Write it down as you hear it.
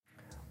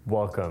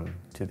Welcome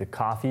to the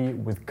Coffee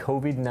with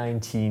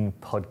COVID-19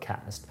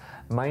 podcast.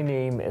 My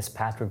name is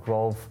Patrick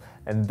Rolfe,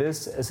 and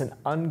this is an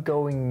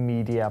ongoing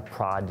media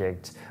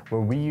project where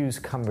we use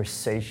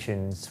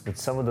conversations with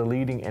some of the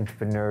leading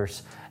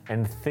entrepreneurs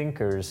and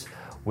thinkers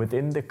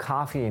within the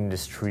coffee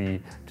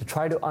industry to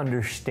try to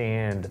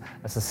understand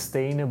a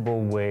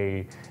sustainable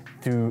way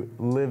through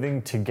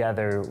living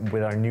together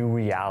with our new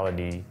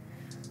reality,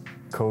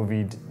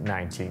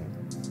 COVID-19.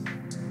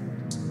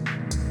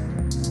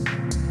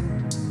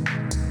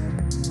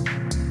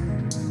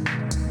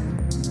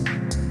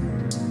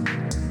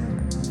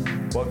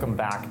 Welcome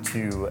back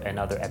to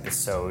another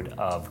episode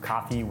of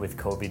Coffee with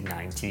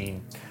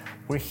COVID-19.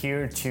 We're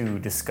here to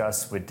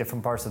discuss with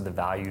different parts of the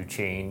value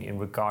chain in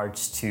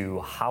regards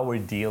to how we're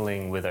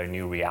dealing with our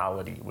new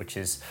reality, which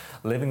is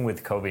living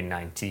with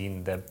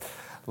COVID-19. The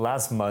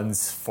last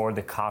months for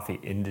the coffee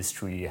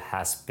industry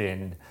has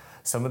been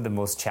some of the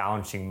most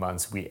challenging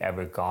months we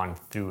ever gone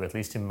through, at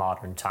least in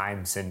modern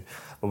times. And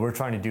what we're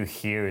trying to do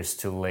here is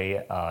to lay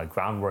a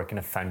groundwork and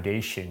a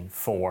foundation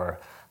for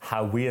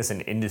how we as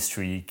an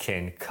industry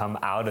can come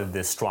out of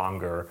this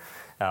stronger,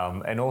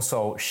 and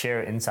also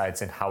share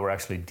insights in how we're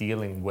actually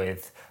dealing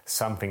with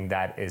something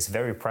that is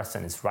very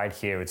present. It's right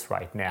here, it's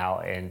right now,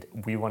 and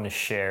we want to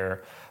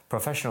share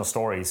professional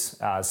stories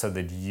so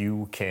that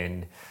you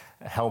can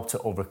help to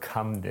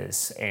overcome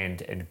this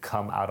and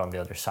come out on the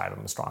other side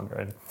on the stronger.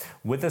 And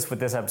with us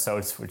with this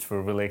episode, which we're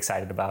really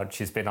excited about,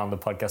 she's been on the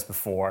podcast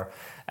before,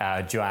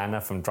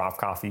 Joanna from Drop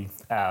Coffee,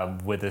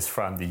 with us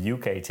from the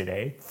UK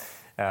today.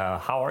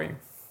 How are you?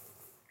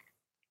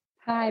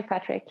 Hi,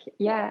 Patrick.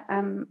 Yeah,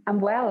 I'm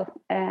well,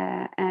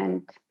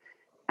 and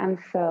I'm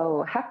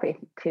so happy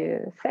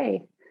to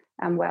say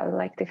I'm well.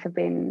 Like, this has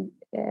been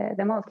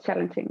the most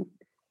challenging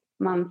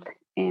month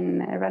in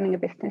running a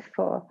business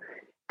for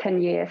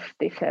 10 years.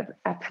 This has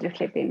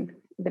absolutely been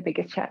the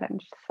biggest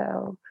challenge.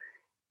 So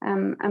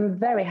I'm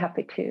very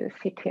happy to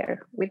sit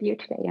here with you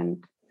today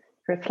and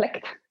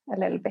reflect a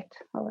little bit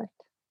over it.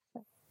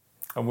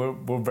 And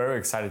we're very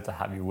excited to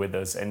have you with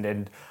us.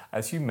 And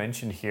as you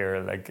mentioned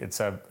here, like it's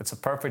a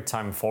perfect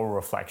time for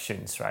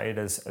reflections, right?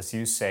 As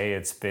you say,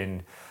 it's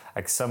been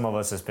like some of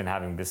us has been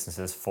having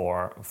businesses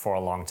for a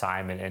long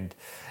time, and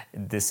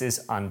this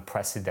is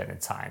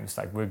unprecedented times.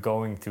 Like, we're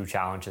going through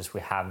challenges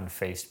we haven't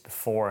faced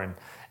before, and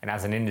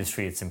as an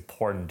industry, it's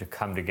important to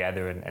come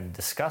together and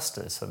discuss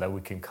this so that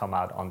we can come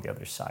out on the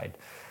other side.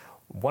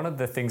 One of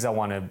the things I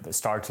want to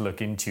start to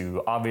look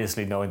into,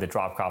 obviously knowing that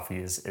Drop Coffee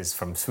is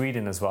from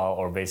Sweden as well,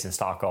 or based in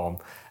Stockholm,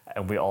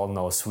 and we all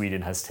know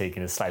Sweden has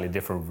taken a slightly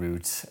different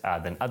route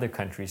than other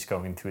countries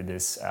going through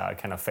this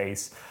kind of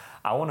phase.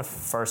 I want to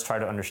first try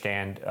to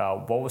understand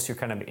what was your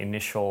kind of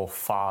initial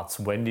thoughts?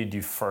 When did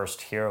you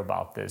first hear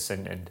about this,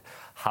 and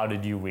how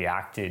did you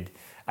reacted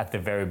at the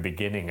very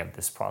beginning of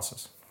this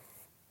process?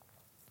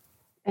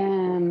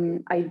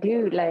 I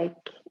do,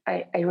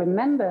 I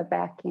remember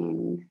back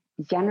in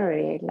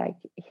January,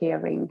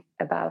 hearing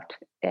about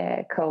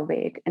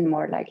COVID and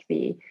more like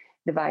the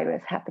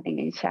virus happening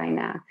in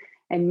China,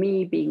 and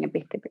me being a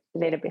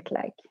little bit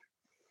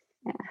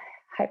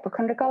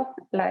hypochondriacal.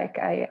 Like,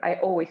 I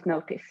always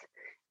notice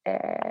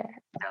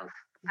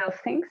those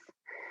things.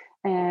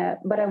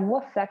 But I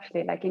was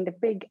actually, like, in the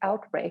big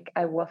outbreak,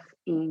 I was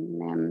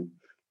in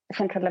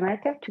Central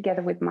America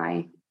together with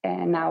my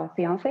now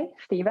fiance,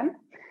 Steven.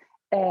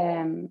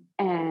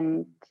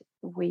 And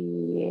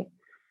we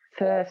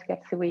first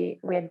we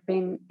had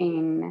been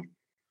in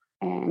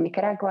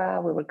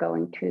Nicaragua. We were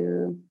going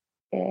to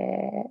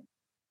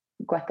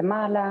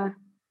Guatemala,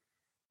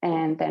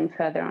 and then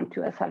further on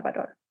to El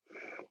Salvador.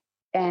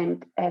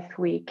 And as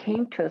we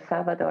came to El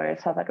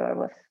Salvador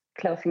was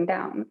closing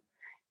down.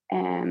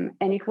 And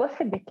it was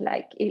a bit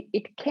like,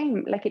 it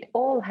came, like it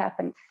all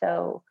happened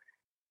so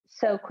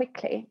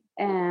quickly.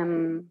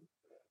 And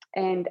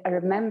I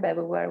remember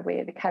we were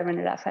with Carmen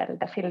Rafael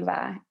da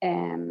Silva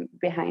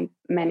behind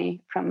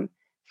many from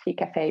Sea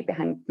Cafe,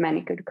 behind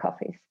many good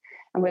coffees.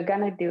 And we're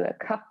going to do a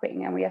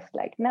cupping. And we're just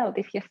like, no,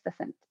 this just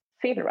doesn't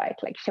feel right.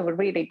 Like, shall we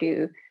really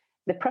do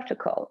the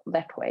protocol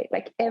that way?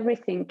 Like,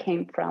 everything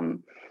came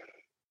from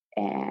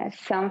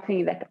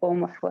something that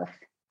almost was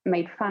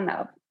made fun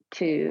of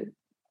to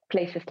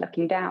places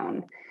looking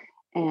down.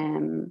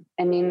 And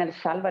in El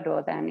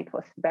Salvador, then it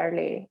was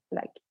barely,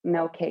 like,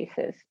 no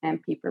cases,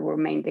 and people were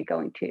mainly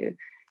going to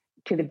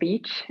the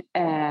beach.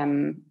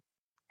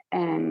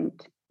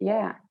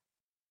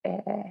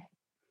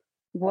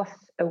 Was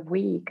a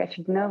week. I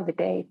should know the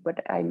date, but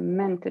I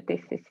meant that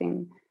this is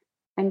in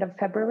end of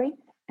February.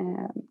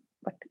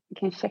 But you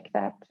can check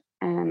that.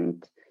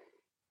 And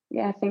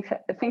yeah, things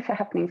are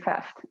happening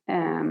fast.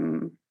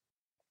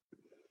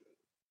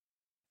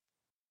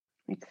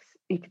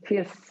 It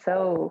feels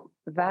so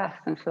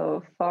vast and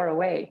so far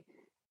away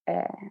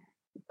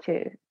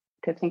to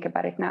think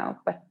about it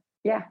now. But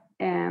yeah,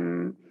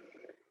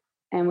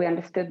 and we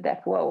understood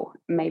that, whoa,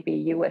 maybe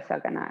US are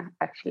gonna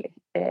actually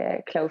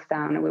close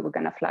down, and we were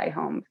gonna fly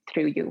home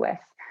through US.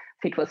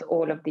 So it was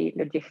all of the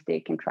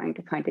logistic and trying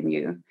to find a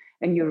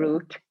new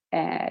route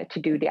to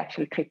do the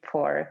actual trip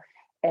for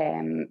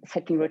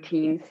setting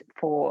routines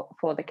for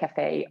the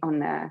cafe on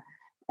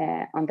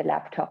the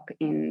laptop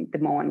in the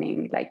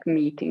morning, like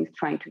meetings,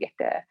 trying to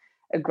get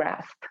a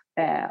grasp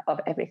of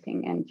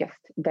everything and just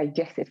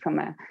digest it from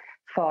a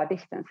far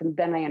distance. And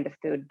then I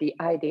understood the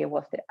idea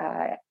was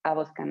that I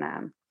was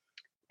gonna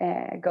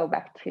go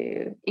back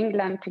to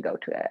England to go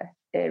to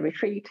a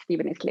retreat.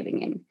 Stephen is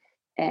living in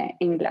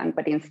England,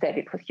 but instead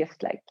it was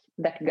just like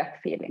that gut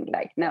feeling,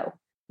 like, no,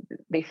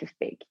 this is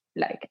big,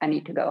 like I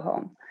need to go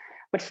home.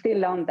 But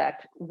still on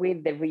that,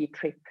 with the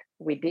re-trip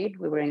we did,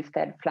 we were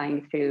instead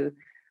flying through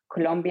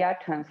Colombia.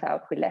 Turns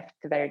out we left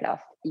the very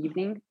last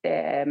evening.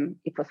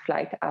 It was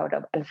flight out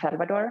of El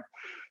Salvador.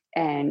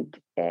 And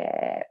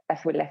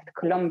as we left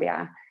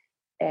Colombia,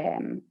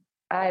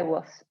 I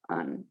was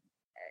on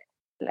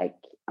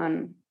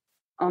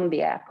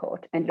the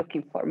airport and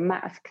looking for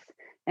masks.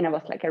 And I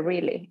was like, I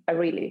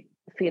really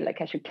feel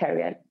like I should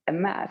carry a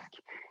mask.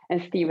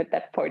 And Steve at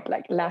that point,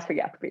 like laughing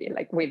at me,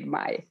 like with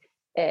my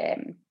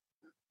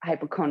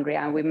hypochondria.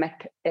 And we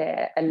met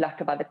a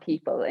lot of other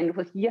people. And it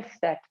was just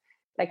that,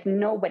 like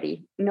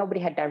nobody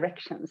had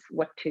directions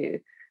what to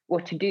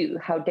do.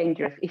 How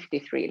dangerous is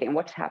this really? And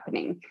what's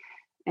happening?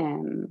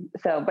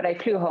 But I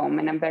flew home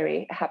and I'm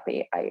very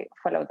happy I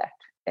followed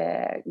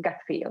that gut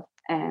feel.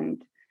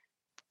 And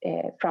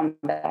from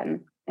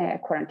then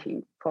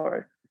quarantine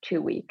for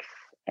 2 weeks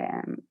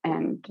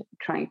and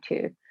trying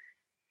to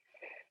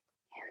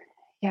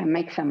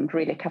make some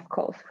really tough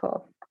calls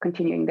for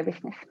continuing the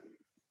business.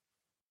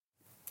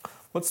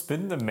 What's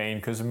been the main,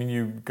 because I mean,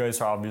 you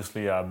guys are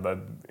obviously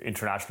an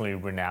internationally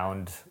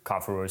renowned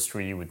coffee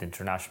roastery with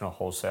international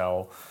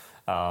wholesale.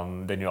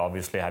 Then you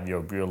obviously have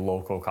your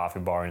local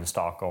coffee bar in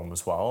Stockholm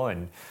as well,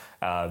 and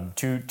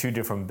two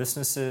different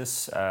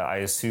businesses. I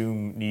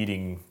assume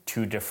needing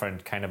two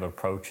different kind of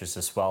approaches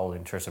as well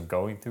in terms of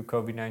going through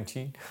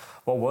COVID-19.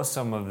 What was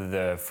some of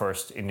the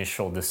first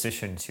initial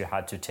decisions you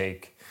had to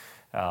take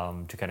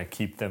to kind of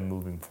keep them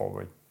moving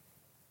forward?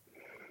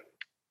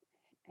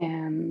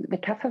 The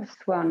toughest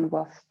one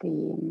was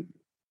the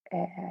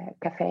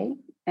cafe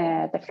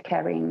that's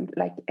carrying,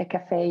 like a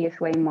cafe is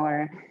way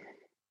more,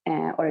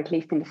 or at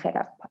least in the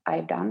setup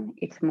I've done,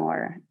 it's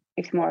more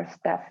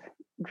staff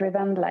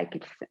driven, like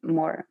it's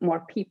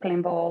more people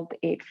involved,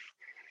 it's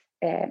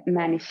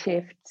many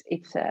shifts,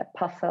 it's a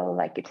puzzle,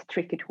 like it's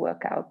tricky to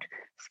work out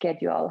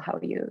schedule, how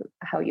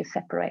you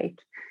separate.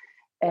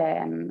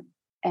 And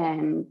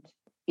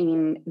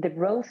in the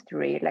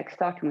roastery, like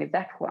starting with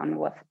that one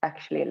was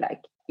actually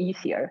like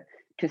easier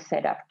to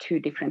set up two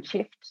different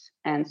shifts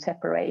and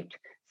separate.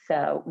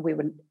 So we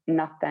were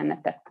not then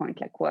at that point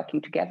like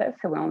working together.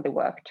 So we only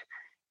worked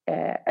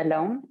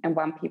alone and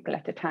one people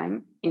at a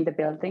time in the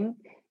building,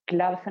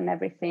 gloves and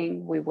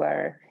everything.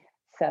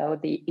 So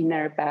the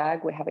inner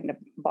bag we have in the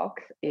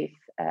box is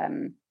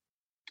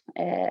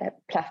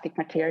plastic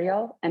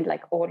material. And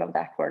like all of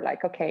that were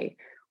like, okay,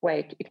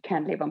 wait, it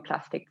can live on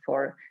plastic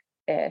for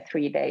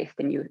 3 days.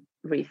 The new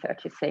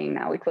research is saying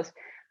now. It was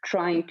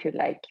trying to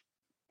like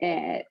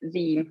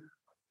the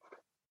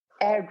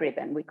air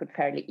driven we could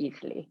fairly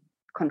easily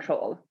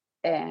control,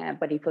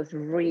 but it was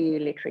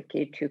really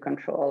tricky to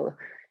control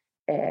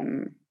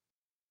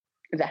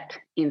that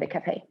in the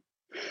cafe.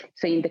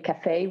 So in the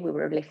cafe we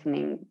were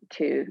listening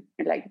to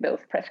like those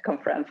press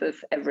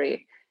conferences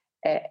every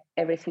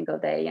single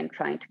day and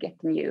trying to get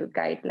the new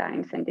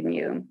guidelines and the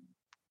new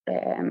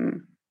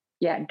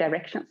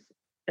directions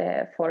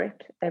for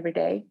it every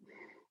day.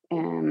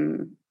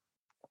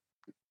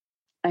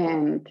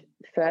 And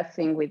first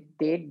thing we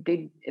did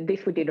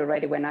this we did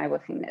already when I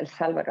was in El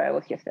Salvador. I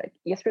was just like,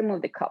 just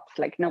remove the cups,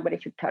 like nobody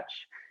should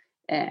touch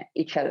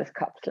each other's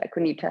cups, like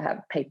we need to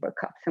have paper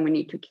cups and we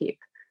need to keep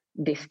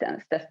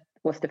distance. That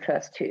was the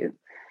first two.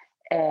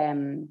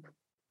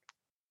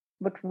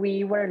 But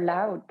we were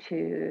allowed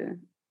to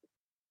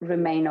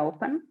remain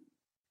open,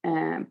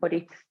 but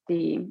it's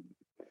the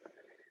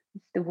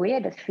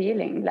weirdest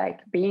feeling, like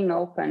being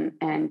open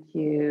and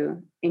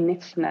you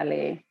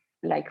initially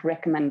like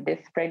recommend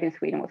this spread in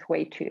Sweden was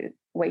way too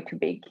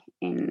big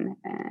in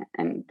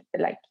and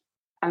like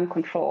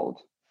uncontrolled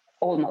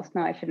almost.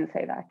 No, I shouldn't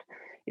say that.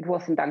 It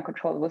wasn't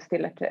uncontrolled. It was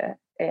still at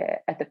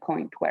the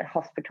point where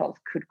hospitals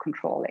could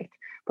control it,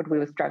 but we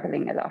were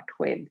struggling a lot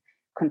with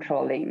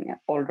controlling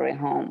older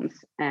homes,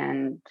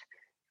 and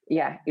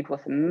it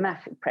was a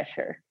massive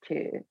pressure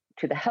to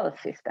the health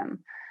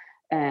system,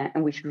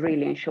 and we should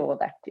really ensure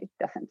that it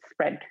doesn't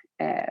spread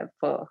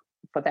for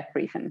that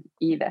reason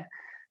either.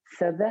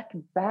 So that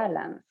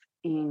balance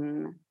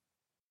in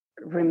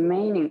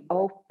remaining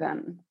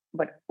open,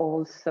 but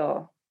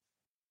also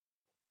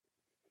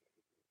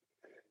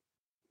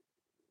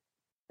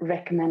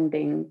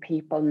recommending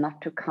people not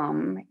to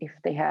come if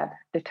they have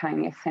the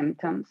tiniest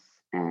symptoms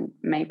and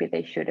maybe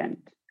they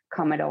shouldn't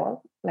come at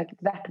all. Like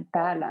that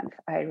balance,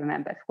 I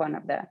remember as one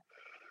of the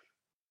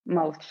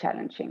most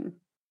challenging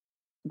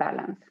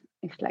balance.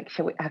 It's like,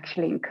 shall we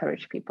actually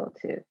encourage people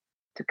to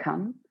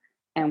come?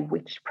 And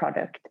which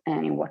product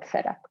and in what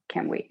setup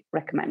can we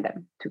recommend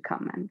them to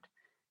come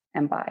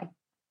and buy?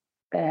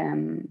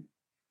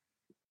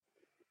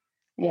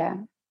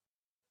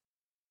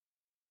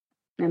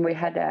 and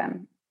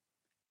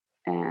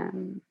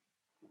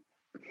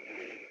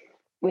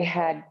we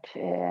had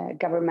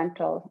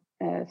governmental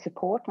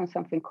support on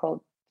something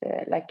called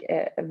like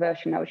a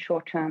version of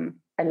short-term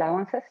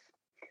allowances.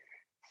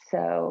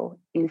 So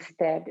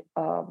instead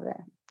of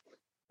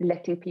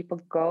letting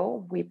people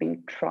go, we've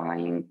been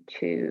trying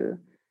to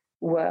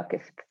work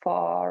as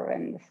far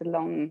and as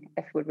long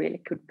as we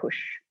really could push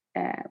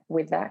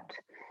with that.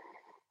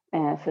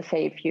 So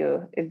say if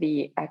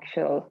the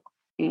actual,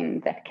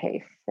 in that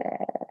case,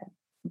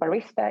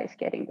 barista is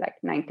getting like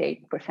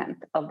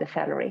 98% of the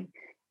salary,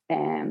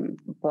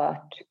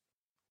 but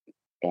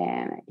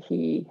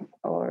he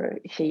or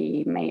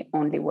she may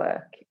only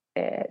work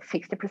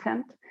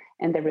 60%,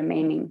 and the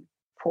remaining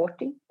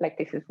 40, like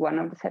this is one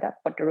of the setup,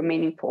 but the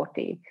remaining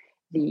 40,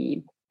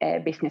 the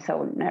business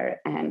owner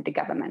and the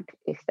government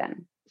is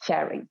then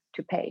sharing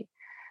to pay.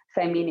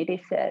 So, I mean, it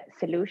is a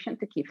solution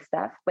to keep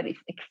staff, but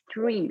it's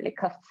extremely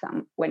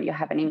costly when you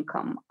have an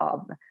income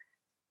of,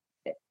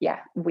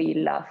 we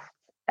lost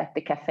at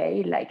the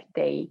cafe, like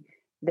the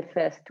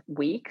first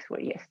weeks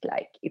were just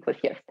like, it was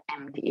just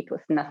empty. It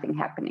was nothing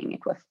happening.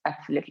 It was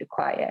absolutely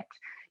quiet.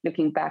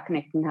 Looking back on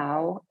it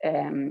now,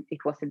 it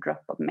was a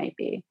drop of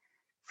maybe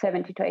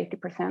 70 to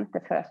 80%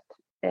 the first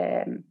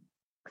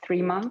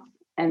 3 months,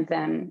 and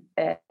then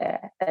a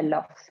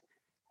loss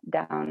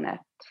down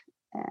at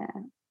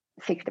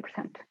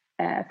 60%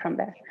 from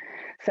there.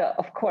 So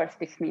of course,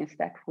 this means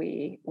that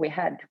we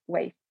had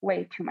way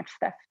too much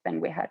staff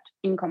than we had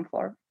income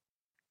for.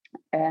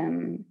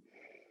 And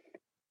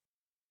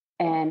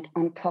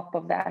on top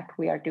of that,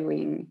 we are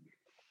doing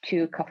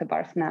 2 coffee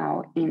bars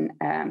now in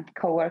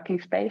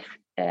co-working space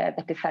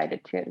that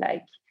decided to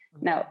like,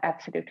 no,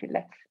 absolutely,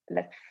 let's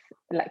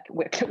like,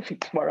 we're closing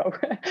tomorrow.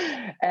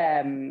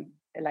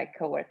 Like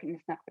co-working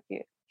is not what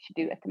you should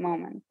do at the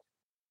moment.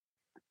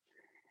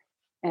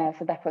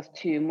 So that was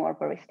 2 more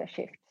barista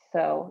shifts.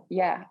 So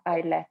yeah,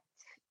 I let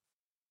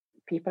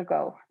people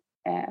go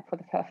for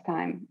the first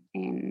time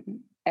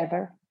in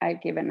ever.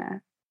 I've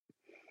given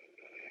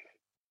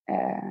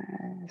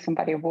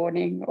somebody a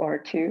warning or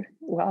 2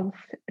 once,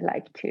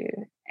 like to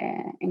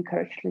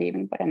encourage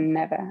leaving, but I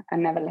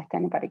never let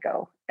anybody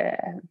go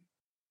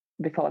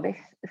before this.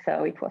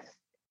 So it was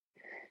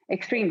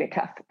extremely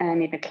tough,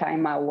 and in a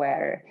climate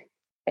where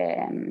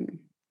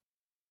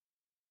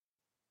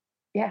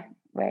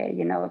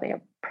where they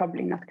are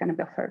probably not going to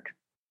be offered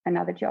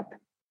another job.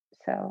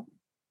 So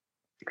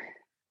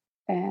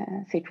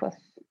it was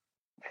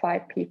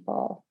 5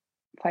 people,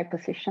 5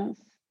 positions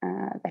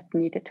that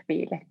needed to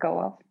be let go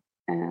of,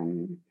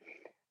 and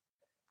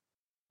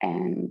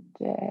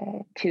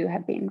 2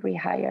 have been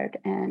rehired,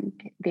 and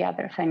the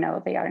others, I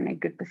know they are in a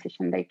good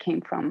position. They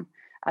came from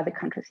other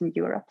countries in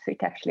Europe, so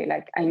it actually,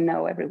 like, I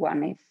know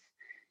everyone is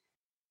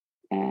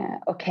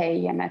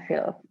okay, and I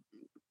feel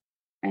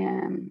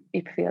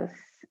it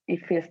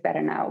feels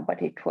better now,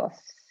 but it was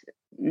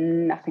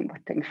nothing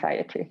but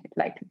anxiety,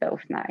 like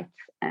those nights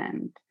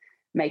and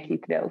making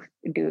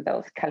do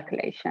those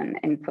calculations,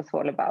 and it was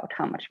all about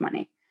how much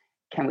money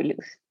can we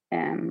lose.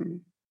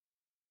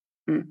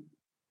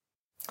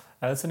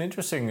 It's an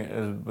interesting,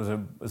 it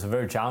was a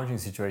very challenging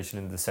situation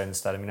in the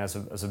sense that, I mean, as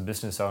a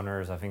business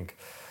owner, I think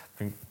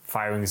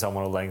firing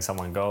someone or letting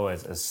someone go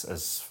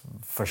is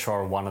for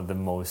sure one of the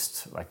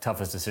most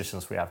toughest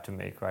decisions we have to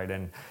make, right?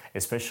 And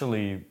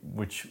especially,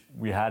 which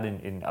we had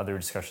in other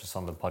discussions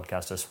on the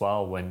podcast as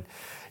well, when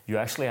you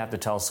actually have to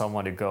tell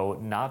someone to go,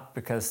 not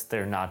because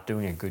they're not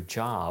doing a good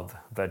job,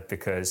 but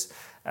because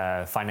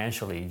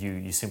financially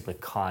you simply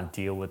can't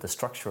deal with the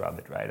structure of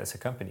it, right, as a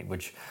company,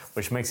 which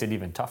makes it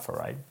even tougher,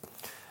 right?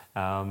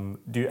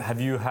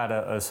 Have you had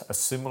a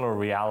similar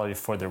reality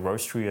for the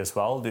roastery as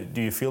well?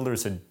 Do you feel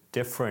there's a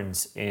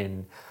difference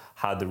in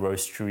how the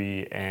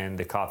roastery and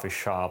the coffee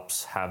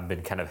shops have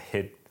been kind of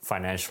hit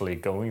financially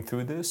going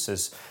through this?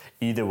 Is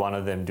either one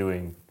of them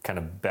doing kind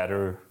of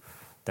better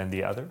than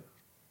the other?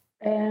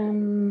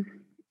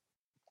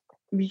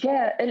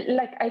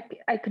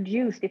 I could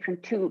use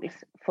different tools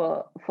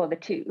for the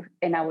 2,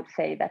 and I would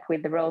say that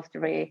with the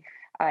roastery,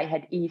 I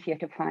had easier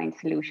to find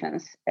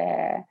solutions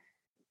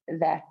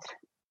that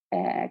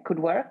could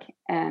work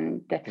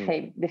and that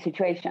saved the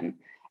situation.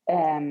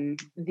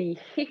 The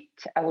hit,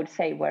 I would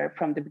say, were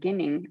from the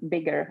beginning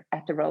bigger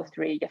at the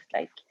roastery, just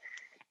like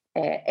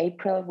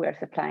April, we're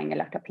supplying a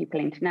lot of people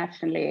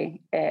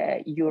internationally,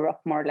 Europe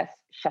more or less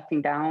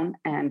shutting down,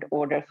 and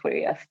orders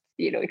were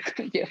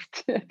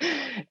just,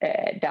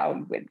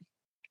 down with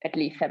at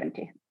least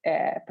 70%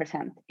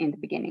 in the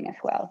beginning as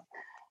well.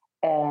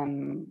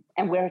 And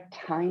we're a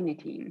tiny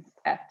team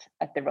at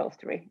the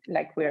roastery.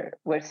 Like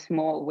we're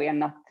small. We are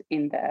not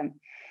in the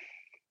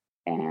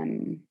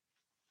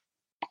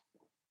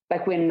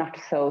we're not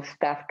so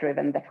staff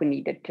driven that we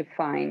needed to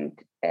find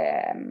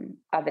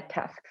other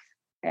tasks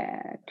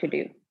to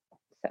do.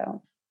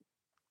 So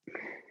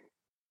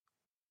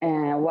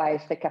why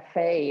is the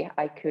cafe?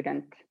 I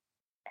couldn't,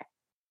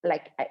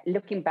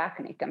 looking back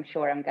on it, I'm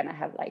sure I'm gonna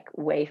have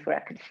ways where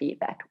I could see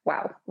that,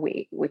 wow,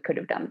 we could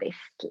have done this.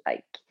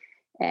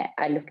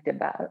 I looked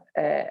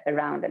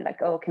around and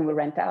can we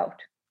rent out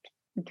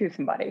to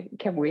somebody,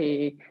 can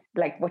we,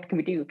 like, what can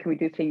we do? Can we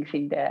do things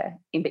in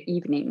the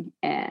evening,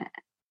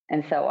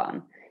 and so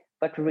on?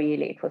 But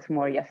really, it was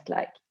more just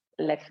like,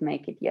 let's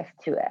make it just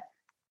to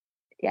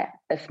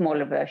a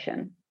smaller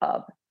version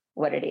of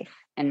what it is,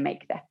 and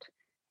make that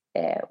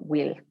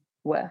will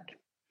work.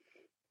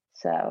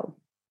 So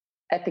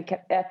at the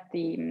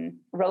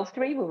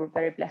roastery, we were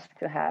very blessed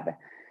to have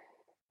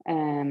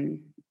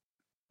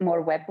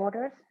more web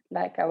orders.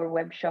 Like, our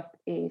web shop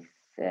is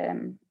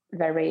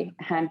very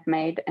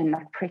handmade and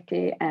not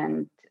pretty,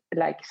 and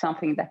like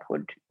something that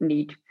would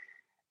need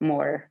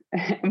more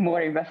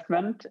more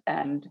investment.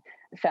 And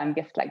so I'm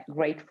just like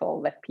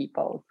grateful that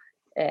people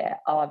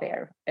are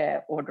there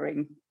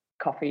ordering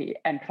coffee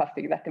and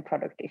trusting that the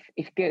product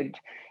is good.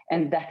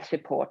 And that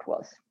support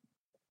was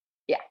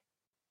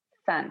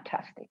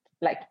fantastic.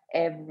 Like,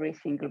 every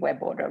single web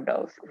order of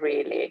those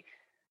really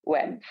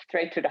went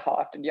straight to the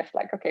heart, and just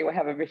like, okay, we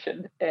have a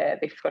vision,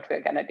 this is what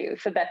we're gonna do.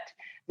 So that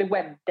the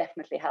web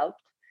definitely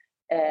helped.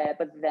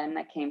 But then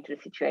I came to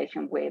the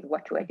situation with,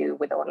 what do I do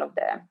with all of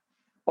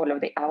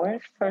the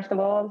hours? First of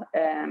all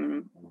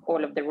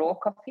of the raw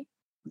coffee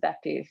that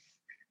is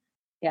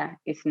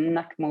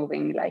not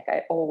moving. Like,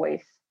 I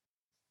always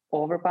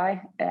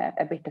overbuy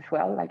a bit as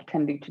well, like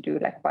tending to do,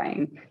 like,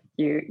 buying,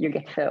 you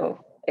get so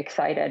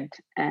excited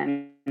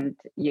and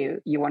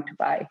you want to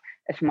buy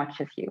as much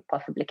as you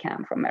possibly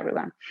can from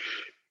everyone.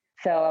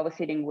 So I was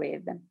sitting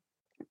with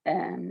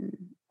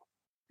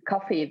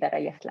coffee that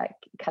I just like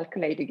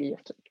calculated,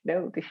 just like,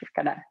 no, this is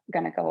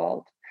gonna go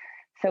old.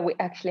 So we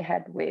actually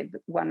had, with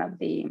one of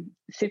the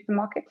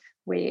supermarkets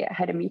we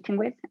had a meeting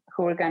with,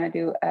 who were gonna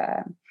do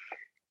a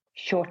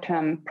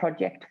short-term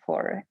project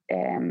for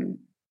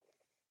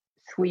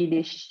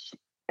Swedish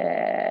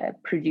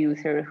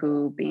producer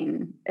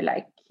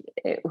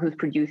who's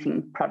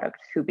producing products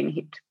who've been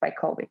hit by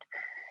COVID,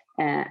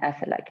 as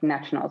a like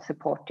national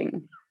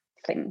supporting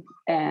thing.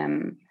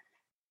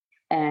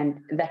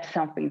 And that's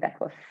something that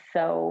was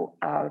so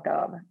out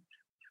of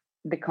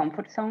the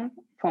comfort zone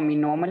for me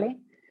normally.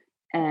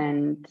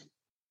 And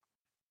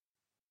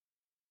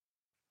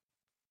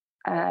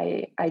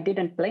I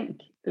didn't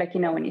blink. Like,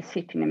 when you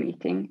sit in a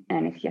meeting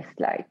and it's just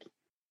like,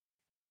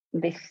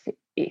 this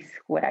is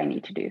what I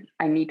need to do.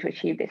 I need to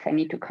achieve this. I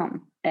need to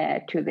come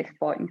to this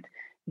point.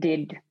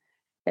 Did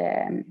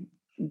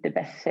the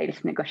best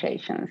sales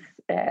negotiations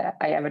I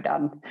ever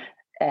done.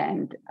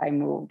 And I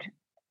moved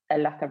a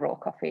lot of raw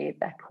coffee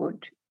that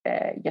would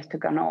just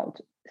have gone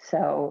old.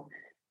 So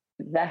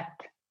that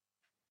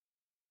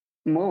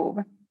move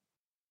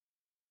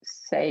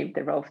saved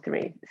the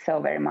roastery so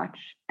very much.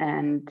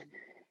 And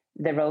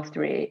the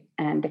roastery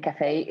and the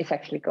cafe is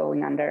actually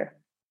going under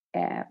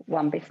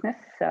one business.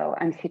 So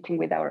I'm sitting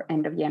with our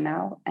end of year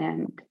now,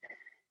 and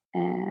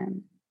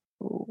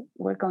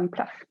we're going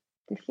plus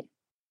this year.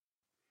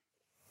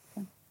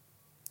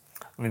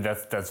 I mean,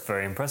 that's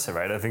very impressive,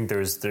 right? I think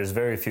there's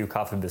very few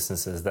coffee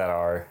businesses that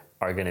are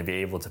going to be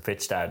able to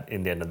pitch that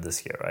in the end of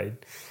this year, right?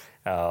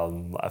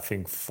 I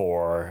think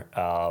a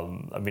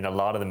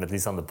lot of them, at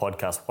least on the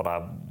podcast,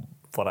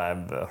 what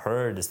I've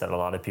heard is that a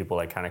lot of people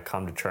like kind of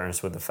come to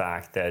terms with the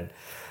fact that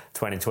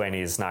 2020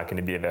 is not going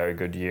to be a very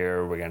good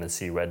year. We're going to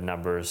see red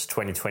numbers.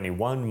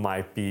 2021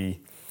 might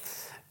be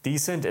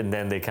decent, and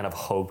then they kind of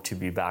hope to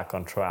be back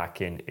on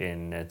track in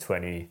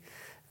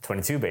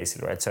 2022,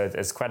 basically, right? So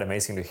it's quite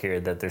amazing to hear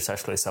that there's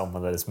actually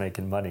someone that is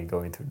making money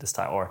going through this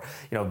time, or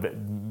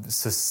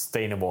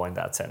sustainable in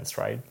that sense,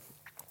 right?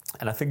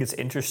 And I think it's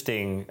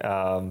interesting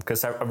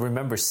because I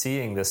remember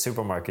seeing the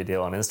supermarket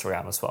deal on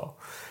Instagram as well,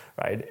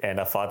 right?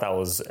 And I thought that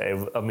was,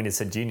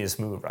 it's a genius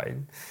move, right?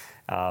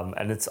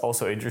 And it's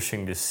also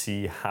interesting to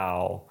see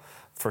how,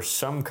 for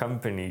some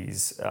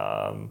companies,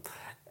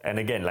 and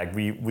again, like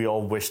we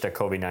all wish that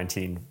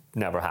COVID-19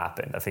 never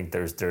happened. I think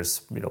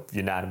there's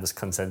unanimous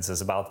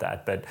consensus about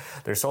that. But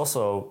there's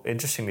also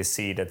interesting to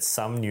see that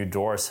some new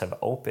doors have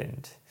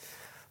opened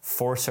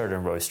for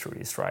certain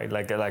roasteries, right?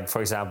 Like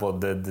for example,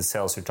 the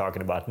sales you're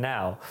talking about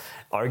now,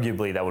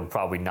 arguably that would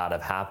probably not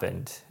have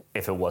happened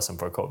if it wasn't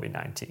for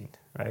COVID-19,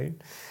 right?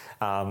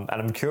 And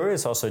I'm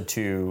curious also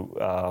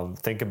to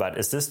think about,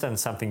 is this then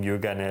something you're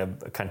going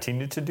to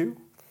continue to do?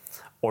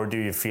 Or do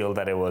you feel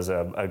that it was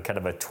a kind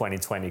of a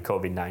 2020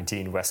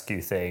 COVID-19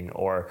 rescue thing?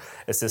 Or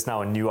is this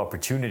now a new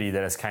opportunity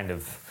that has kind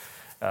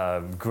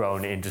of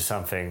grown into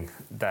something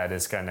that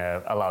is going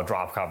to allow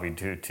Drop Coffee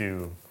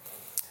to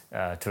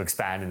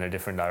expand in a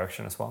different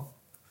direction as well?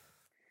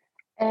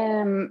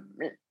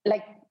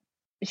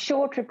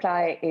 Short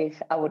reply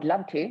is I would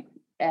love to.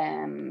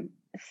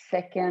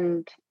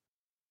 Second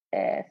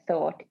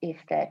thought is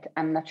that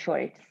I'm not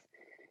sure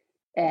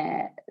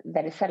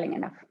that it's selling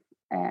enough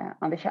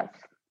on the shelves.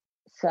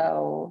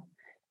 So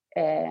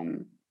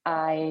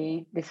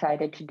I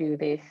decided to do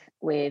this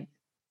with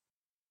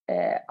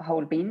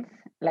whole beans,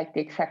 like the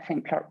exact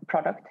same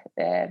product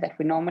that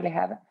we normally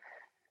have,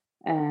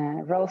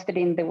 roasted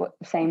in the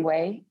same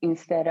way.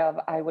 Instead of,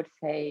 I would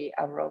say,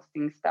 our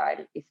roasting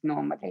style is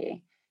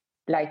normally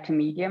light to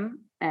medium,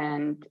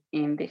 and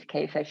in this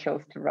case I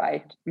chose to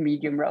write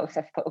medium roast.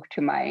 I spoke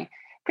to my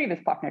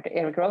previous partner to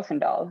Eric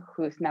Rosendahl,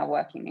 who's now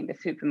working in the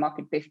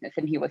supermarket business,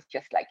 and he was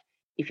just like,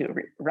 if you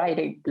write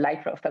a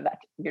light roast of that,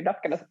 you're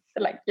not gonna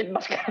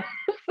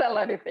sell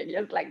anything.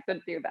 Just like,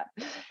 don't do that.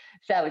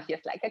 So I was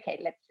just like, okay,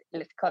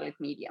 let's call it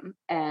medium.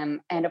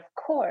 And of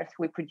course,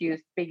 we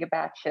produced bigger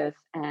batches,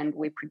 and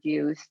we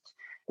produced,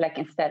 like,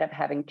 instead of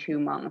having 2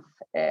 months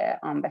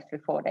on best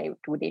before date,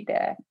 we did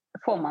a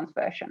 4-month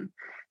version.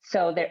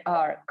 So there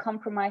are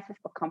compromises,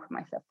 but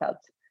compromises I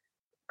felt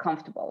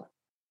comfortable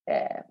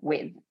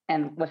with,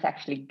 and was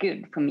actually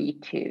good for me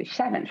to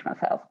challenge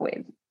myself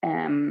with.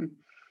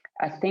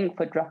 I think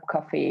for drop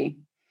coffee,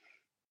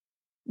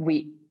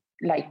 we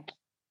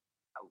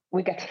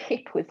got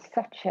hit with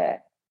such a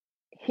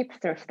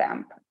hipster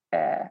stamp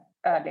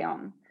early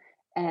on,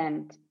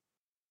 and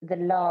the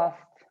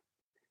last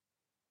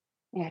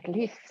at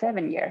least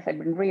 7 years, I've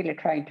been really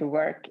trying to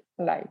work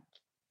like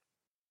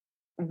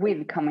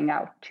with coming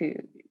out to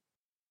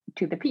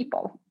the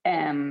people,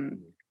 and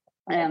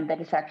that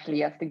is actually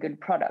just a good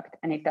product,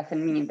 and it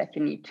doesn't mean that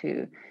you need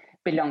to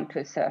belong to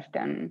a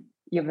certain.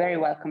 You're very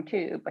welcome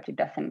to, but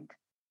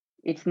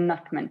it's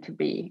not meant to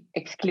be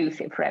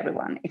exclusive for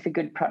everyone. It's a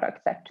good product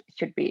that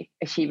should be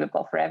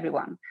achievable for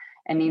everyone.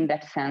 And in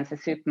that sense, a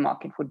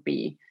supermarket would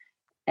be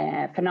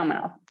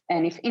phenomenal.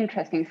 And it's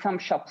interesting, some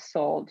shops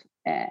sold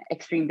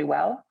extremely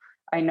well.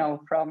 I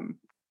know from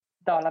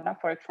Dalarna,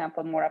 for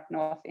example, more up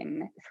north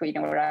in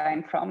Sweden, where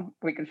I'm from,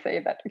 we can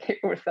say that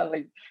we're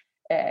selling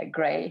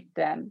great.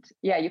 And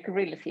yeah, you can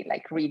really see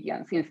like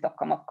regions. In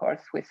Stockholm, of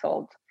course, we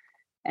sold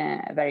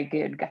very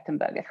good,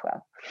 Gothenburg as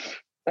well.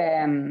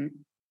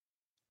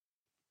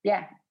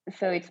 Yeah,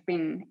 so it's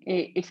been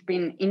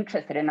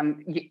interesting,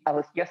 and I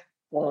was just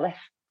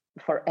blessed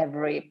for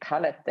every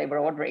pallet they were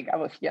ordering. I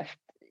was just,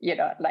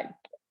 like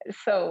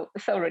so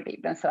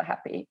relieved and so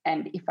happy.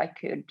 And if I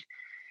could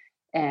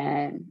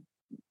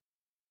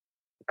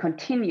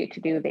continue to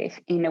do this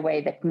in a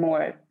way that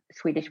more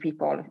Swedish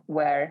people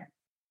were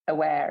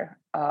aware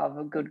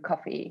of good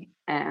coffee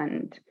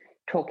and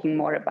talking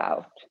more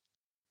about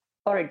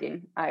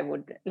origin, I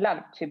would love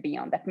to be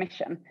on that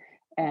mission.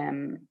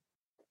 And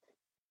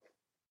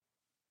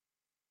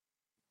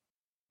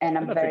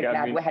I'm very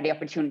glad we had the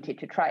opportunity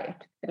to try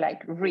it.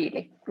 Like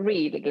really,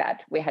 really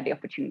glad we had the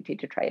opportunity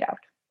to try it out.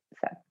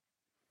 So.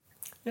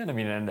 Yeah, I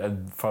mean,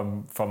 and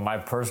from my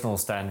personal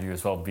stand view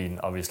as well, being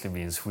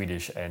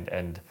Swedish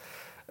and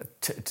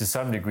to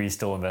some degree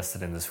still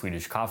invested in the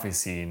Swedish coffee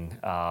scene,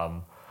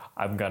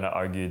 I'm gonna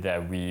argue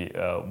that we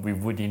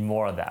would need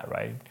more of that,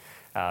 right?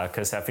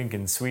 Because I think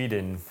in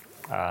Sweden,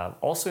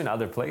 also in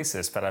other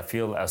places, but I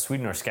feel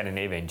Sweden or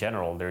Scandinavia in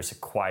general, there's a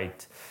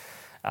quite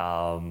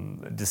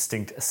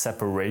distinct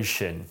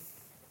separation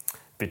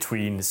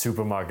between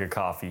supermarket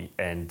coffee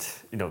and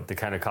the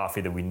kind of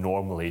coffee that we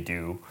normally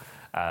do,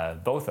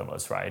 both of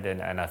us, right?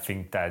 And I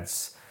think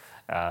that's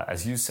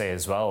as you say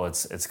as well,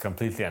 it's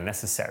completely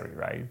unnecessary,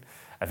 right?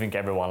 I think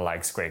everyone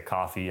likes great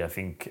coffee. I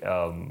think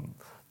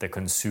the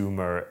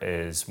consumer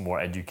is more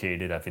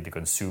educated. I think the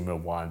consumer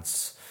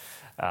wants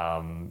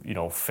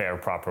fair,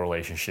 proper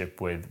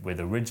relationship with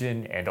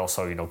origin and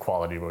also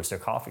quality roasted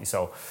coffee.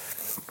 So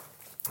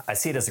I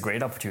see it as a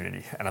great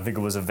opportunity, and I think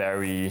it was a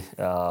very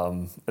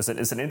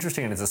it's an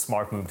interesting and it's a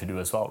smart move to do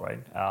as well,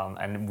 right?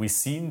 And we've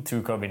seen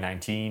through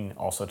COVID-19,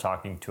 also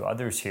talking to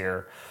others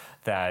here,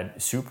 that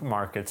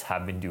supermarkets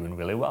have been doing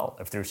really well.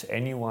 If there's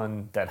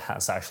anyone that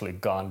has actually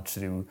gone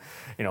to,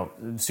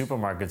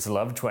 supermarkets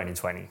love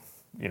 2020,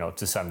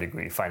 to some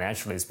degree.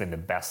 Financially, it's been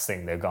the best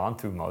thing they've gone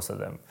through, most of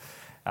them.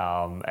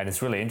 And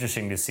it's really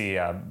interesting to see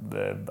a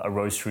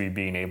roastery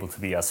being able to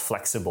be as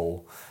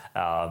flexible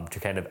to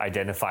kind of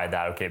identify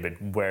that, okay,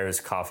 but where is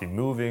coffee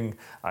moving?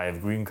 I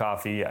have green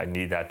coffee, I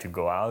need that to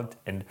go out.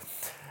 And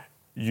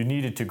you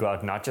need it to go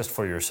out not just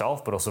for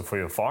yourself, but also for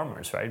your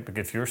farmers, right?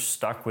 Because if you're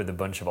stuck with a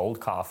bunch of old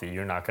coffee,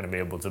 you're not going to be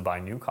able to buy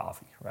new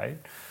coffee, right?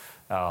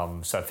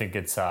 So I think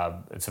it's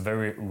a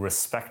very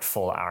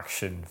respectful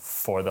action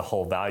for the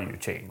whole value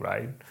chain,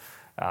 right?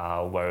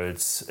 Where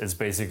it's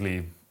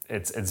basically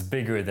it's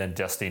bigger than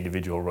just the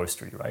individual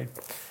roastery, right?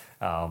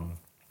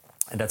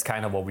 And that's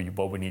kind of what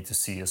we need to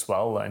see as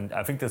well. And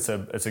I think it's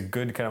a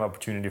good kind of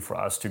opportunity for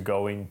us to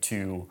go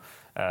into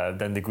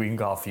then the green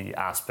coffee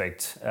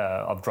aspect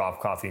of drop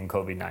coffee in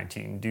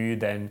COVID-19. Do you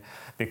then,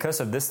 because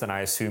of this, then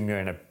I assume you're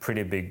in a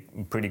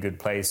pretty good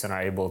place and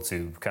are able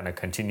to kind of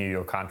continue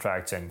your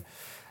contracts and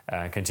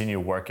continue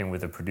working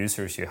with the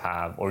producers you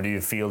have? Or do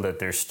you feel that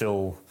there's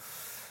still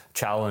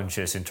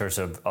challenges in terms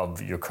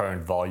of your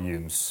current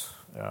volumes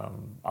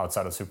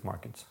outside of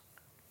supermarkets?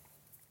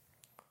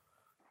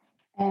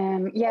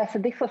 So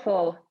this was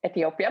all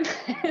Ethiopian.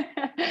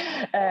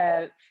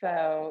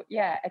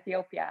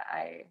 Ethiopia,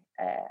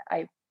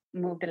 I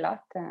moved a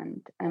lot,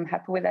 and I'm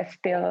happy with. I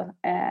still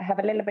have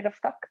a little bit of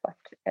stock, but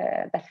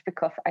that's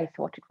because I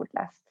thought it would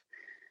last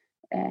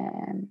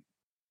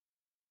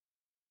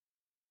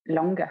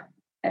longer,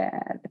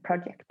 the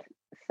project.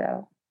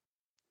 So,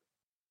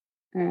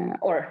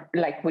 or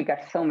like we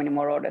got so many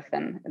more orders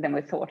than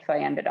we thought, so I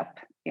ended up,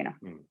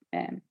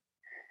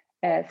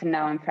 so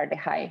now I'm fairly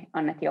high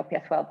on Ethiopia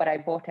as well, but I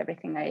bought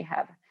everything I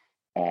have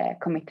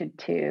committed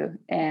to,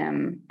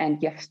 and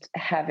just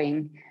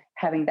having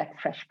that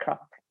fresh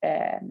crop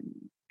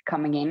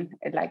coming in,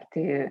 like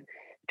to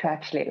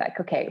actually like,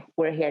 okay,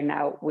 we're here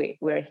now,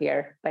 we're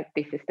here, like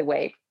this is the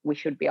way we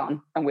should be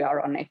on, and we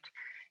are on it.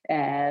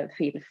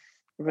 Feels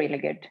really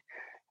good.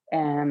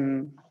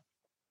 And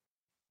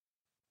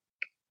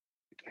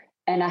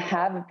I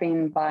have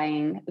been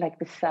buying, like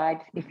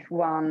besides this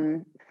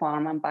one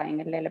farm I'm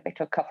buying a little bit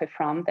of coffee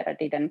from that I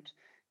didn't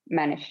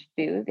manage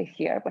to do this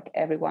year, but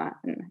everyone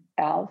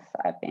else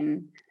I've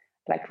been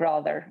like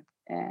rather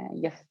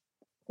just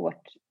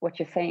what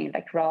you're saying,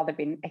 like rather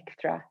been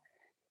extra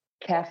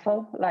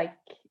careful, like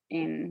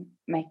in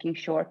making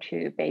sure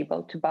to be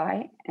able to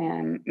buy,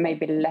 and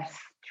maybe less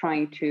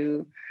trying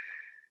to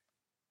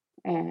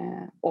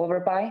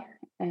overbuy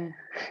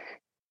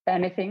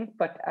anything,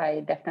 but I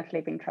definitely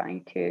been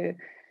trying to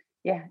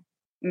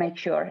make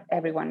sure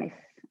everyone is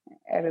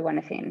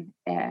in.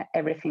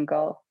 Every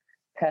single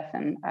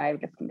person I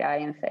look in the eye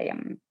and say,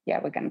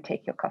 we're going to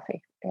take your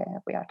coffee.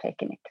 We are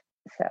taking it.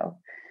 So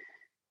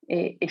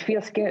it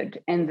feels good.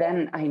 And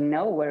then I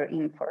know we're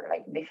in for,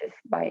 like, this is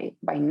by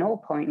no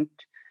point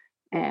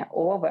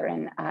over.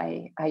 And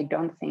I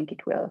don't think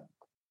it will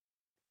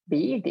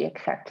be the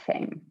exact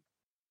same.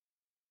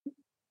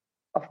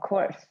 Of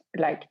course,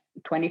 like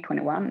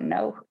 2021,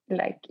 no,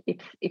 like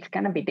it's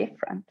going to be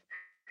different.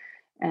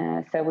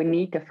 So we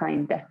need to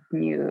find that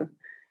new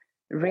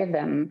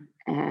rhythm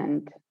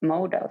and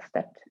models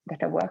that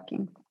are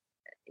working.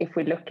 If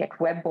we look at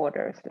web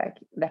orders, like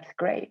that's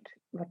great,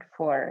 but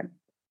for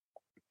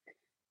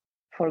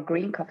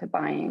green coffee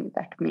buying,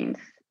 that means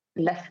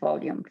less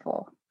volume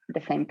for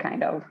the same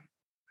kind of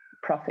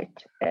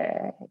profit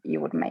you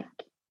would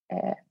make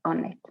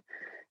on it.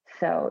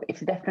 So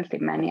it's definitely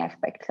many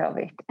aspects of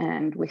it,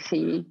 and we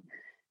see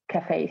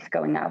cafes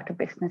going out of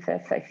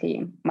businesses. I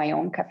see my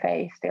own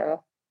cafe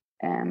still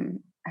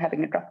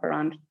having a drop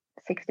around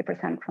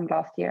 60% from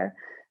last year.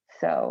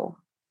 So,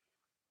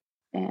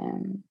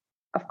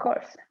 of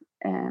course,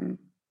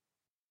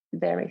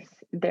 there is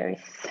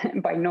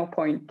by no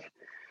point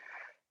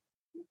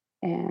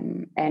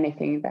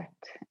anything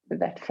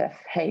that says,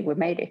 "Hey, we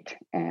made it."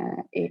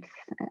 It's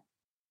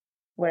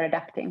we're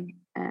adapting,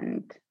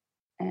 and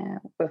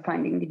we're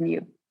finding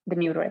the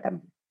new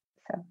rhythm.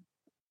 So.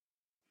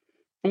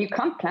 And you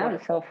can't plan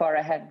so far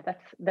ahead.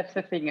 That's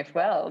the thing as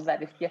well.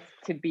 That is just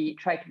to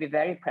try to be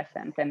very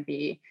present and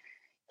be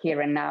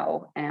here and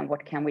now. And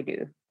what can we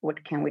do?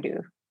 What can we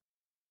do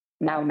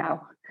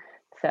now?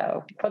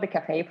 So for the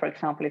cafe, for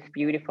example, it's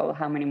beautiful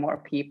how many more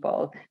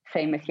people,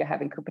 same as you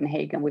have in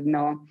Copenhagen, with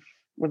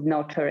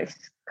no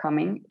tourists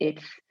coming.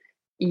 It's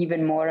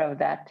even more of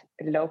that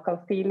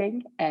local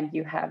feeling, and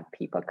you have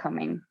people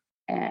coming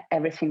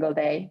every single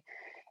day.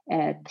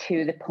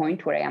 To the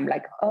point where I am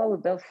like, oh,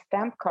 those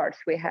stamp cards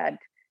we had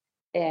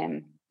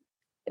 10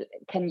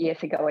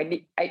 years ago,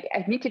 I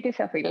need to do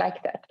something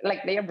like that.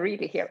 Like, they are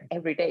really here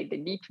every day. They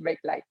need to make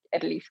like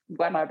at least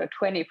 1 out of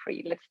 20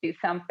 free. Let's do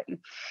something.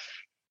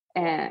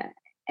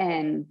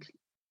 And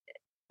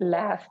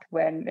last,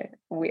 when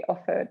we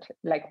offered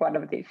like one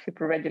of these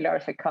super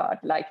regulars a card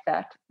like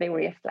that, they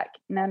were just like,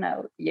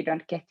 no, you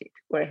don't get it.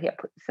 We're here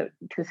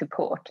to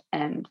support,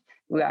 and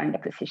we are in the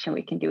position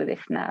we can do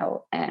this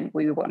now, and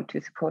we want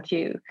to support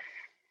you.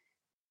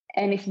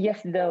 And it's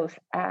just those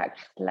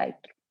acts, like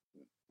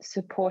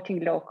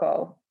supporting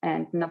local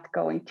and not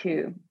going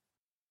to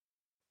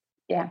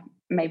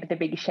maybe the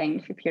big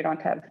change, if you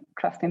don't have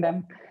trust in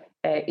them,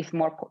 is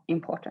more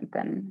important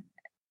than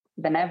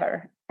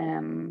ever.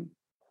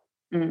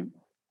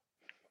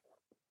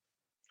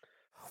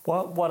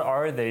 What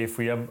are they?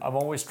 I'm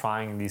always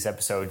trying these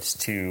episodes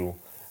to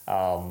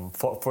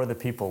for the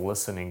people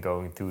listening,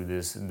 going through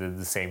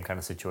the same kind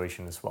of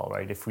situation as well,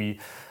 right? If we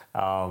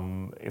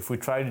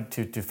try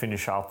to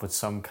finish off with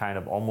some kind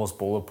of almost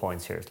bullet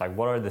points here, it's like,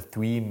 what are the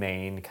 3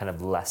 main kind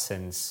of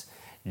lessons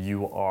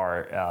you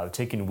are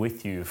taking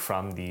with you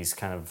from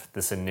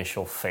this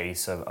initial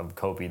phase of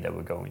COVID that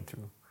we're going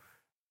through?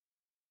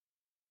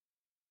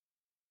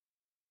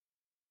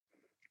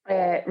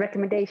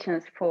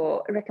 Recommendations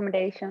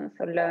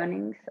or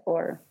learnings,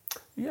 or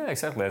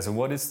exactly. So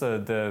what is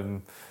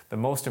the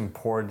most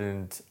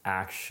important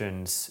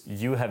actions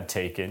you have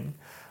taken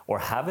or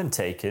haven't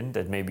taken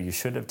that maybe you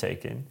should have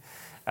taken,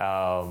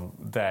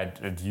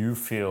 that you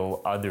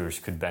feel others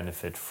could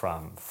benefit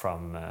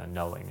from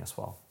knowing as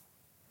well?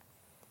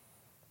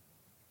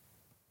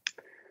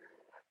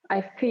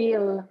 I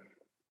feel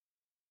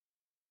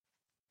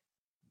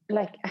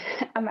like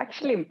I'm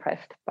actually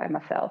impressed by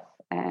myself,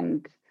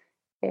 and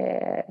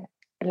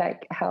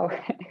like how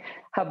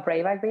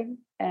brave I've been.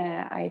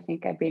 I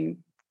think I've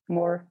been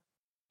more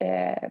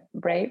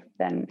brave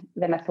than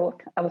I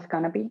thought I was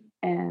gonna be.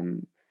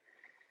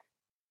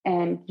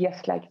 And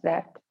just like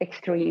that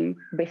extreme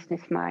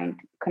business mind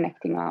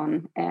connecting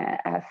on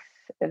as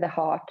the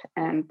heart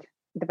and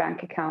the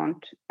bank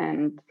account,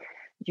 and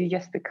you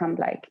just become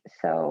like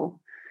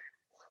so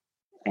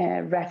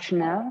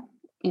rational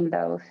in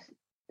those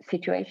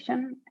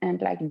situations,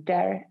 and like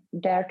dare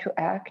to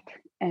act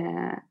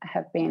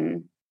have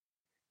been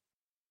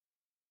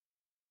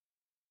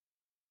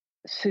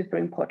super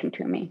important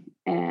to me.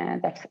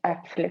 And that's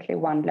absolutely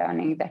one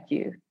learning that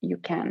you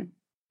can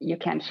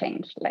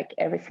change. Like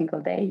every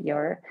single day,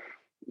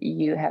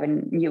 you have a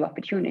new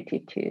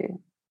opportunity to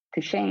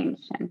change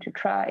and to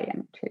try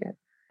and to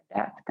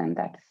adapt, and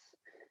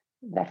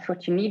that's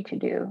what you need to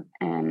do.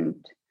 And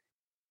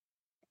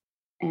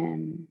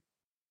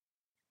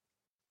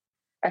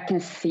I can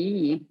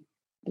see,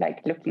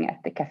 like looking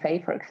at the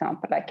cafe, for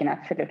example, I can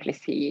absolutely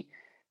see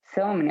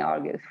so many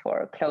arguments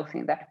for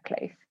closing that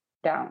place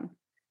down.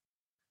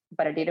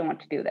 But I didn't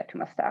want to do that to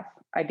my staff.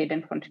 I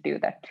didn't want to do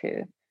that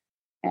to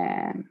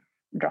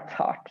Drop's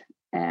Heart.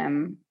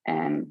 And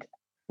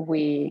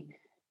we,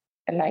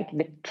 like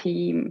the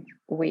team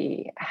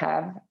we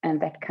have,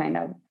 and that kind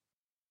of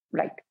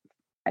like,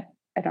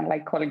 I don't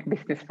like calling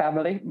business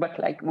family, but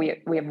like we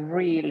have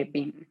really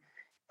been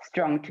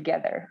strong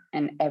together,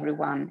 and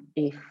everyone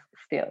is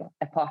still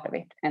a part of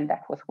it. And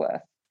that was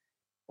worth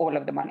all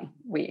of the money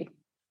we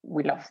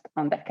lost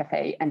on that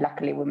cafe. And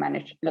luckily we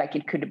managed, like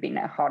it could have been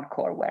a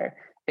hardcore where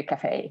the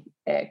cafe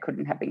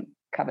couldn't have been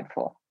covered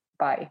for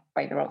by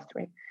the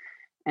roastery,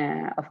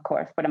 of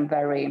course. But I'm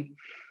very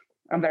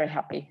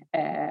happy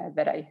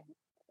that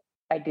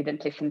I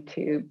didn't listen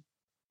to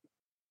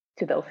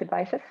those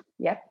advices.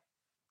 Yeah.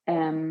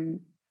 And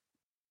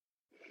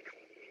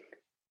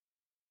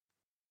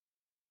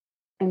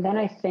then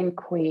I think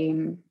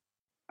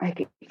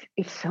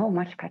it's so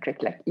much,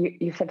 Patrick. Like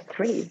you said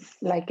 3,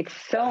 like it's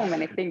so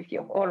many things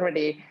you've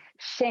already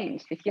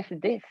changed. It's just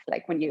this,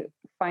 like when you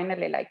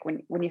finally, like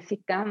when you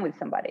sit down with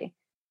somebody,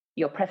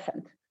 you're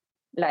present.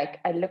 Like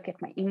I look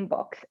at my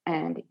inbox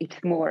and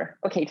it's more,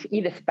 okay, it's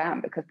either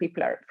spam because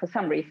people are, for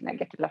some reason, I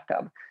get a lot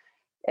of,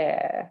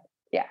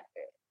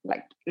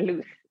 like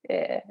loose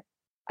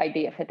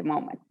ideas at the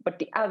moment. But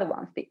the other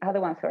ones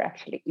who are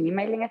actually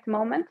emailing at the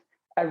moment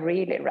are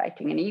really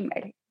writing an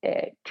email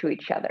to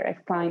each other. I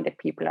find that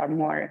people are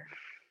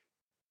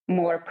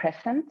more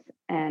present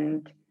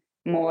and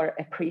more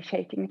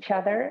appreciating each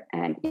other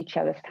and each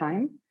other's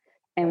time.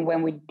 And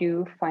when we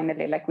do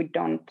finally, like we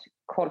don't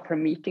call for a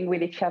meeting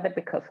with each other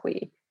because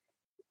we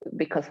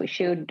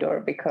should, or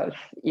because,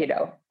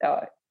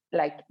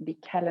 like the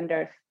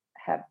calendars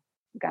have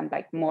gone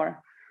like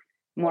more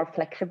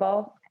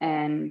flexible.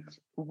 And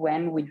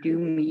when we do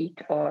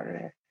meet,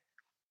 or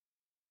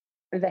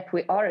that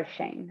we are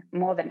ashamed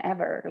more than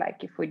ever,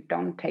 like if we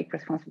don't take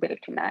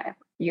responsibility now,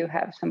 you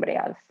have somebody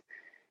else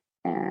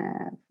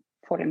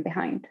falling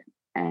behind.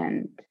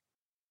 And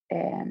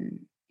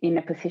in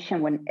a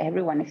position when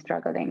everyone is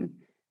struggling,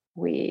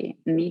 we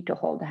need to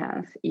hold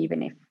hands,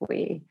 even if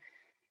we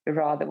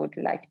rather would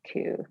like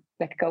to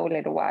let go a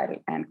little while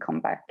and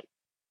come back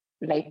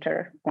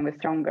later when we're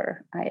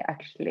stronger. I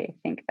actually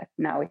think that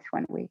now it's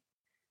when we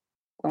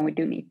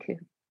do need to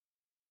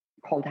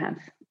hold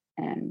hands.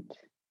 And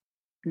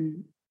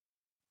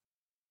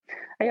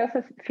I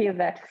also feel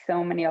that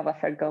so many of us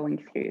are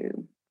going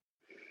through,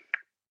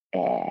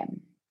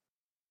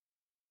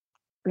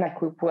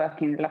 like we're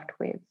working a lot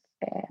with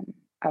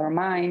our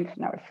minds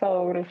and our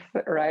souls,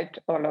 right?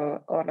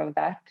 All of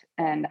that.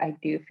 And I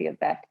do feel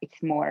that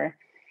it's more,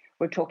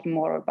 we're talking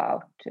more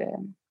about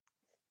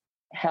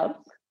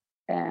health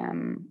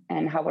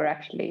and how we're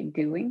actually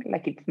doing.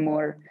 Like it's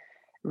more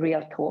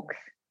real talks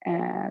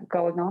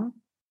going on.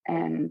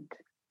 And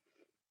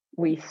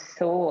we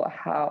saw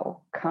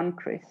how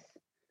countries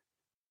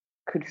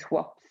could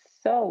swap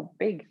so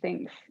big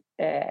things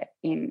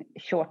in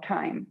short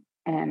time,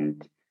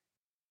 and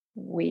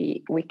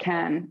we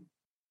can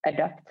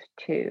adapt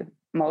to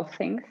most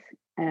things,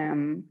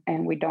 and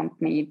we don't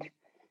need,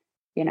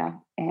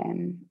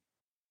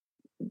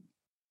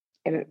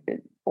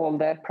 all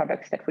the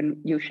products that we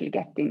usually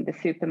get in the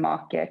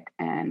supermarket,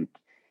 and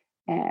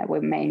we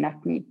may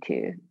not need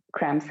to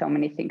cram so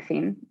many things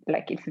in.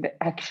 Like it's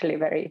actually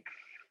very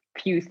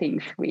few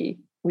things we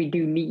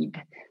do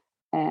need.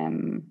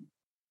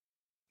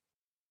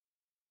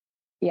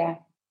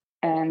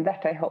 And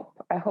that I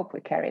hope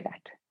we carry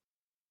that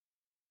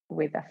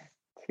with us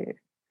to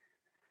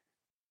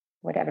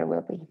whatever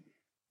will be.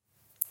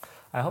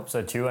 I hope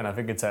so too, and I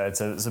think it's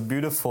a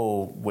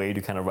beautiful way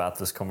to kind of wrap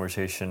this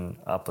conversation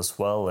up as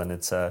well. And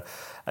it's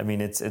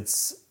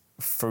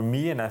for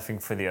me, and I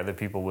think for the other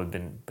people we've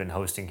been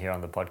hosting here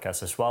on the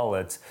podcast as well,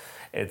 it's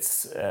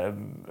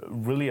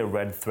really a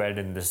red thread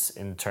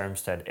in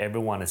terms that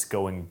everyone is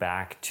going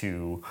back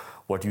to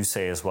what you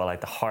say as well,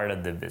 like the heart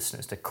of the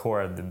business, the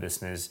core of the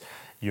business.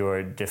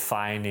 You're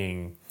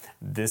defining,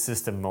 this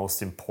is the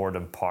most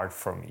important part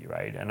for me,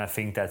 right? And I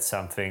think that's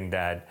something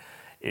that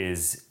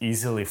is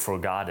easily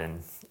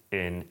forgotten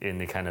in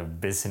the kind of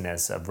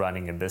business of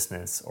running a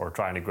business or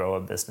trying to grow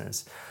a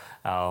business.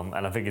 And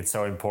I think it's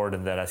so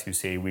important that, as you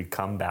say, we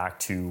come back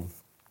to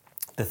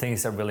the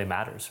things that really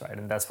matters, right?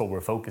 And that's what we're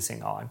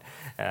focusing on.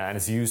 And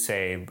as you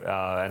say,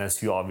 and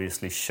as you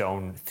obviously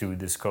shown through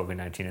this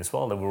COVID-19 as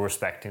well, that we're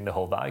respecting the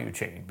whole value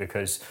chain,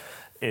 because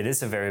it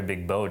is a very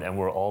big boat and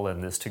we're all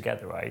in this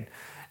together, right?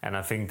 And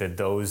I think that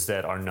those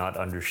that are not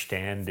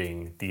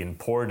understanding the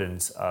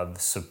importance of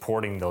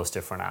supporting those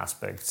different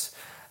aspects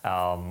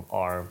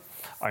are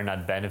are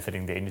not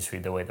benefiting the industry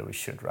the way that we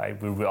should, right?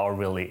 We are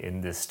really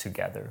in this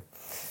together.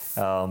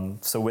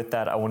 So with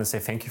that, I want to say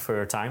thank you for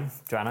your time,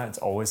 Joanna. It's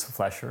always a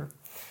pleasure.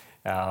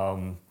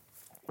 And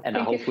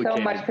thank you so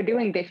much for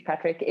doing this,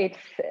 Patrick. It's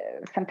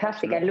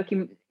fantastic. I'm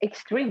looking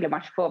extremely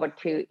much forward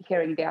to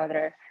hearing the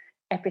other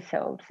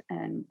episodes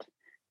and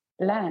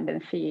land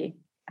and see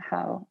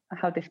how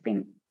this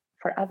been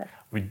for others.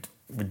 We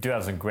do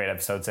have some great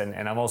episodes,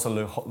 and I'm also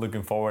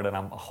looking forward, and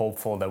I'm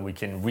hopeful that we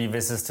can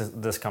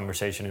revisit this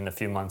conversation in a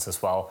few months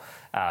as well,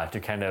 to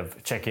kind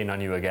of check in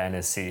on you again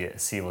and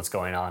see what's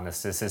going on.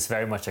 This is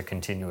very much a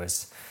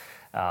continuous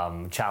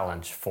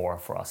challenge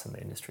for us in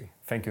the industry.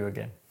 Thank you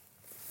again.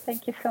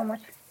 Thank you so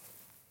much.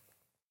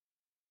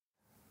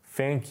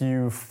 Thank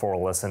you for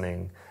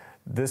listening.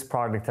 This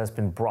project has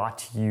been brought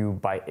to you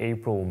by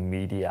April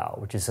Media,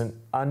 which is an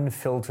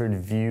unfiltered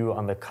view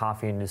on the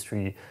coffee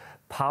industry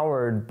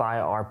powered by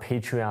our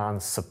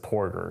Patreon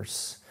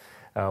supporters.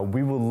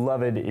 We would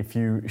love it if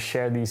you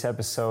share these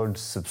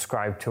episodes,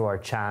 subscribe to our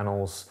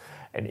channels,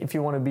 and if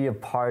you want to be a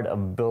part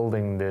of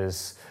building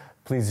this,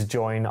 please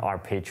join our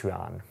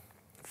Patreon.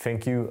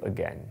 Thank you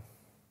again.